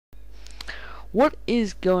What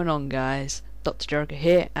is going on, guys? Dr. Jericho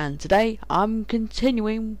here, and today I'm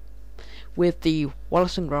continuing with the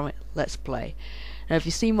Wallace and Gromit Let's Play. Now, if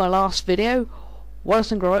you've seen my last video,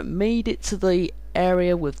 Wallace and Gromit made it to the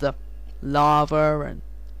area with the lava and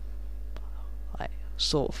like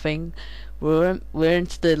sort of thing. We're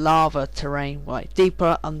into the lava terrain, like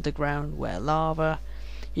deeper underground, where lava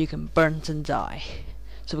you can burn and die.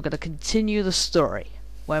 So we're going to continue the story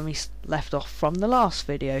where we left off from the last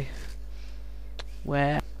video,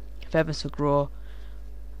 where Feathers McGraw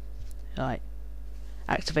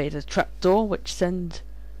activated a trapdoor which sent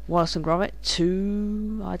Wallace and Gromit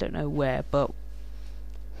to I don't know where, but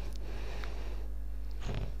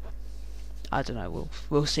I don't know.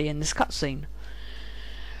 We'll see in this cutscene.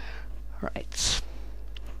 Right.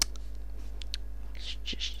 Let's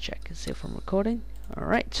just check and see if I'm recording. All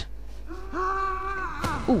right.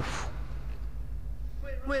 Oof.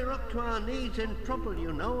 We're up to our knees in trouble,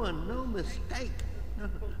 you know, and no mistake.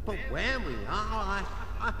 But where we are,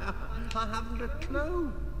 I haven't a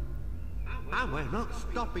clue. And we're not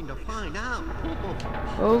stopping to find out.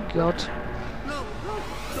 Oh God. Look,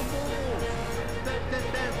 the walls.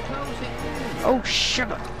 They're closing in. Oh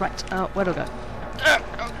sugar. Right. Where do I go?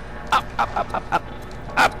 Up.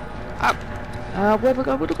 Where do I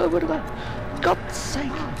go? Where do I go? God's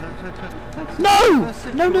sake. No!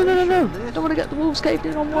 No! Don't want to get the wolves caved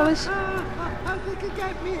in on Wallace. They could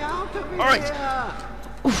get me out of here. Alright.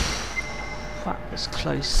 That was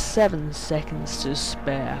close. 7 seconds to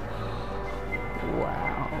spare.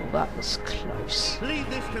 Wow, that was close. Leave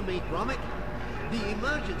this to me, Gromit. The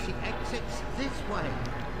emergency exit's this way.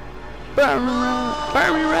 Burn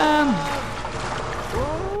around!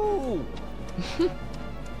 Oh!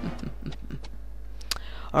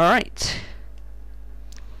 Alright.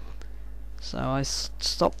 So I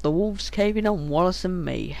stopped the wolves caving on Wallace and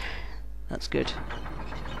me. That's good.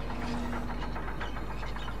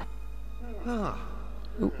 Ah,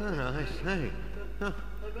 I say.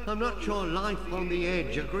 I'm not sure life on the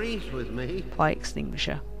edge agrees with me. Fire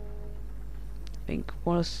extinguisher. I think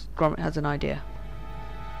Wallace Gromit has an idea.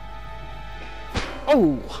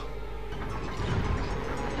 Oh!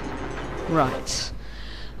 Right.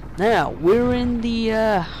 Now, we're in the,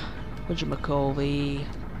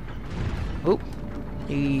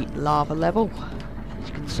 the lava level. As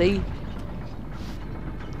you can see.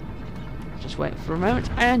 Just wait for a moment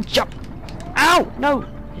and jump! Ow! No!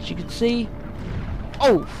 As you can see.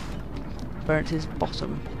 Oh! Burnt his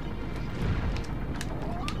bottom.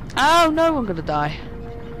 Oh no! I'm gonna die.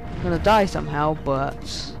 I'm gonna die somehow,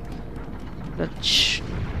 but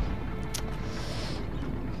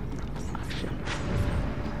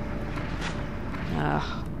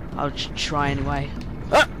I'll just try anyway.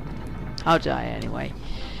 I'll die anyway.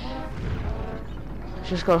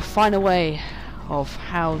 Just gotta find a way of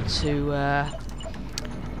how to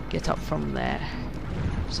get up from there.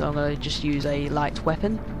 So I'm gonna just use a light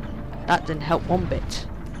weapon. That didn't help one bit.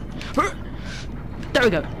 There we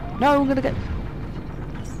go. No, I'm gonna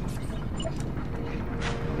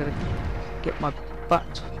get my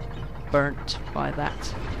butt burnt by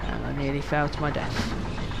that, and I nearly fell to my death.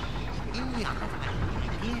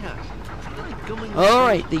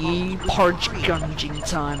 Alright, the porridge gunging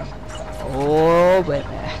time. Oh baby.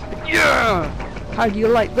 Yeah! How do you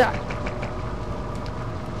like that?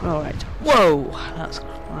 Alright. Whoa! That's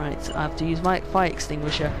right. I have to use my fire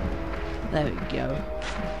extinguisher. There we go.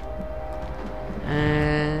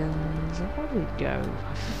 And there we go.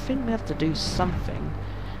 I think we have to do something.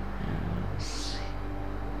 Let's see.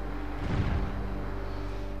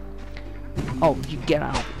 Oh, you get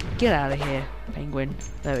out. Get out of here, penguin.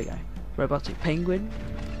 There we go. Robotic penguin.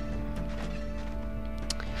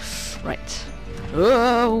 Right.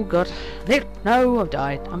 Oh God. No, I've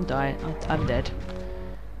died. I'm dead.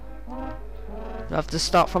 Do I have to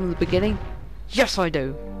start from the beginning? Yes, I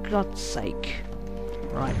do. God's sake.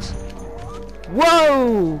 Right.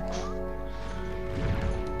 Whoa!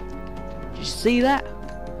 Did you see that?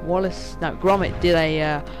 Gromit did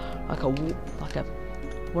a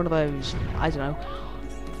one of those, I don't know,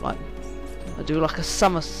 like I do like a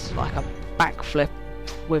backflip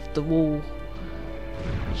with the wall.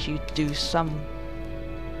 Which you do some.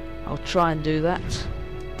 I'll try and do that,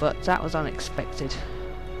 but that was unexpected.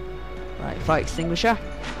 Right, fire extinguisher.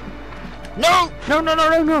 No! I'm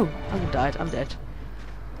dead.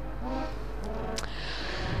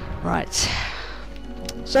 Right.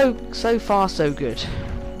 So far so good.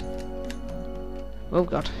 Oh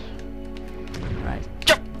God. Right.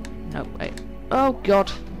 Jump! No, wait. Oh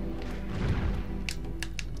God.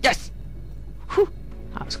 Yes! Whew!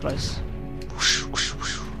 That was close.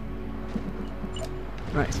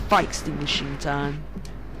 Right, fire extinguishing time.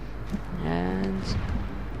 And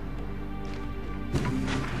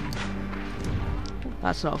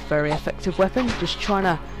that's not a very effective weapon. Just trying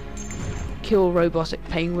to kill a robotic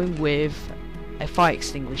penguin with a fire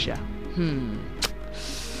extinguisher.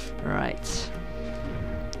 Right.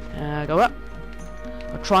 Go up.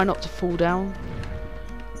 I'll try not to fall down.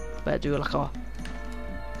 Better do like a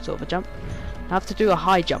sort of a jump. I have to do a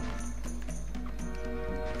high jump.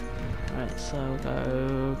 Right, so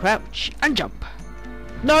go crouch and jump.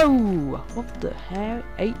 No! What the hell?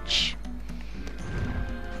 H?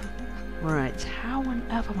 Right, how on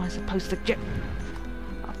earth am I supposed to get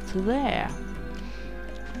up to there?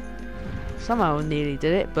 Somehow I nearly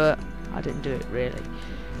did it, but I didn't do it really.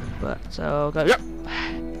 But, so I'll go, yep!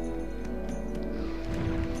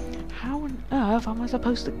 How on earth am I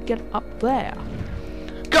supposed to get up there?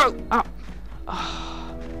 Go! Up!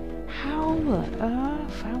 Oh, how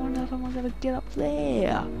on earth am I going to get up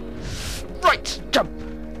there? Right! Jump!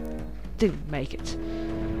 Didn't make it.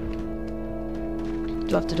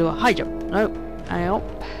 Do I have to do a high jump? No. Hang on.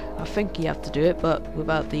 I think you have to do it, but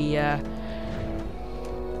without the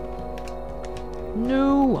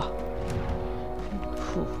no!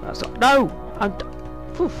 That's not. No! I'm.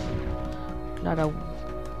 No,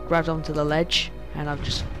 grabbed onto the ledge, and I've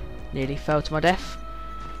just nearly fell to my death.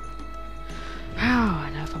 How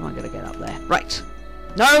on earth am I going to get up there? Right!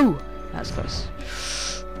 No! That's close.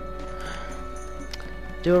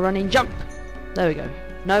 Do a running jump. There we go.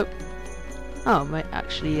 Nope. Oh, mate,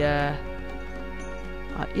 actually,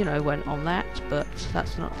 you know, went on that, but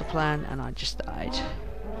that's not the plan, and I just died.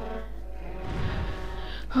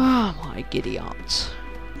 Oh, my giddy aunt.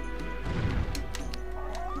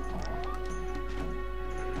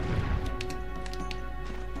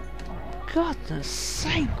 Goodness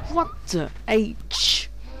sake, what the H?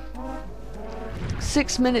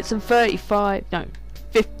 6 minutes and 35, no,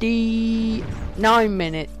 59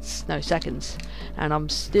 minutes, no, seconds. And I'm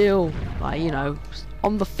still, like, you know,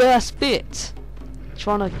 on the first bit,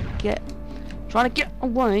 trying to get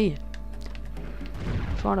away,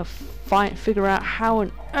 trying to figure out how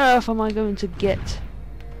on earth am I going to get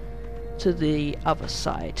to the other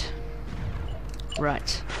side.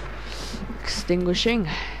 Right, extinguishing.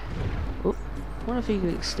 Oh, I wonder if you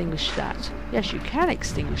can extinguish that. Yes, you can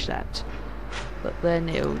extinguish that, but then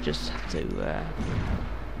it'll just have to.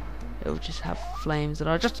 It'll just have flames, and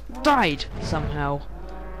I just died somehow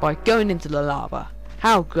by going into the lava.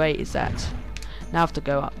 How great is that? Now I have to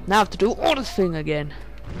go up. Now I have to do all the thing again.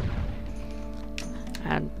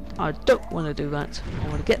 And I don't want to do that. I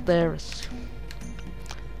want to get there.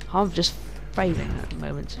 I'm just failing at the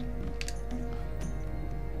moment.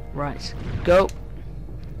 Right, go.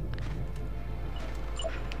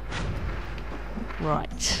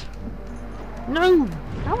 Right. No!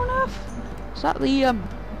 How on earth? Is that the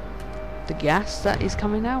gas that is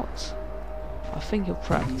coming out? I think it'll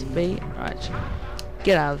probably be. Right.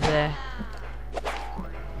 Get out of there.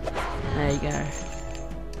 There you go.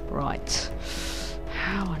 Right.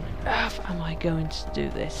 How on earth am I going to do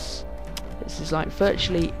this? This is like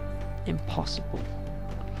virtually impossible.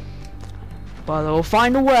 But we'll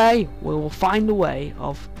find a way. We will find a way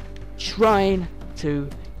of trying to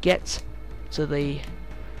get to the,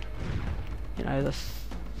 you know, the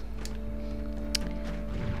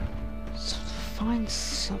find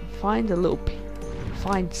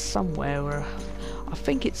somewhere where I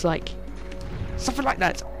think it's like something like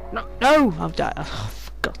that. No, I've died. Oh,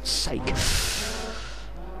 for God's sake.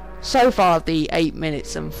 So far, the 8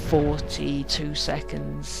 minutes and 42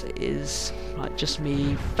 seconds is like just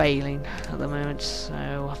me failing at the moment, so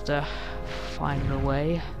I'll have to find a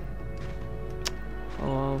way.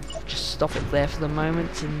 Or just stop it there for the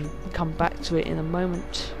moment and come back to it in a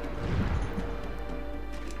moment.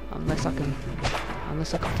 Unless I can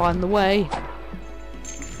find the way.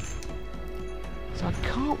 So I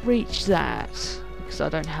can't reach that because I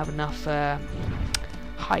don't have enough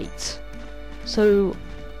height. So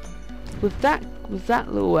with that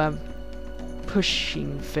little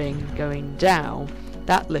pushing thing going down,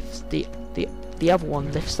 that lifts the other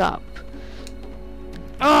one lifts up.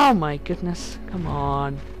 Oh my goodness! Come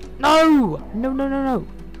on! No! No! No! No! No!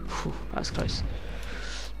 Whew, that's close.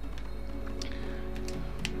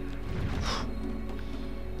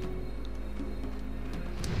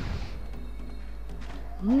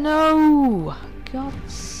 No!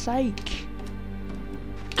 God's sake!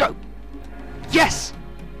 Go! Yes!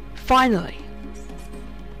 Finally!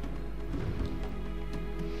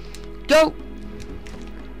 Go!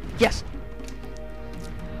 Yes!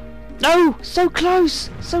 No! So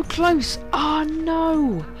close! So close! Oh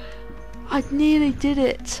no! I nearly did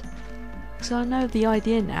it! So I know the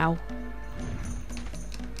idea now.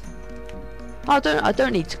 I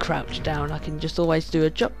don't need to crouch down. I can just always do a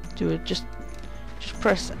jump. Just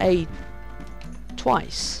press A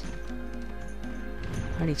twice.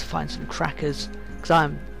 I need to find some crackers because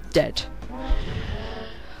I'm dead.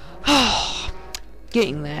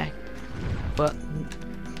 Getting there, but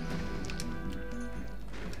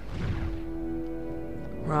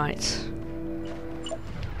right.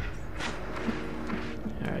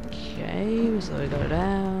 Okay, so we go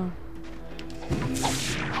down.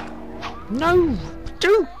 No,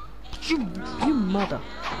 dude, you mother.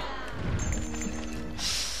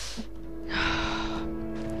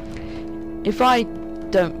 If I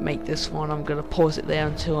don't make this one, I'm gonna pause it there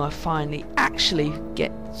until I finally actually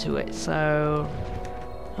get to it. So,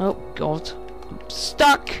 oh god, I'm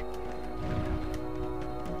stuck.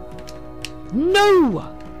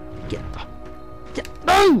 No,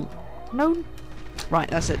 no. Right,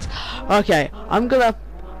 that's it. Okay, I'm gonna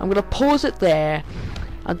pause it there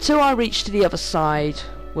until I reach to the other side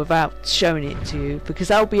without showing it to you, because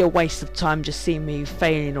that'll be a waste of time just seeing me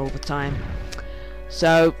failing all the time.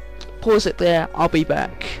 So pause it there. I'll be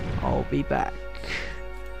back.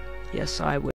 Yes, I will.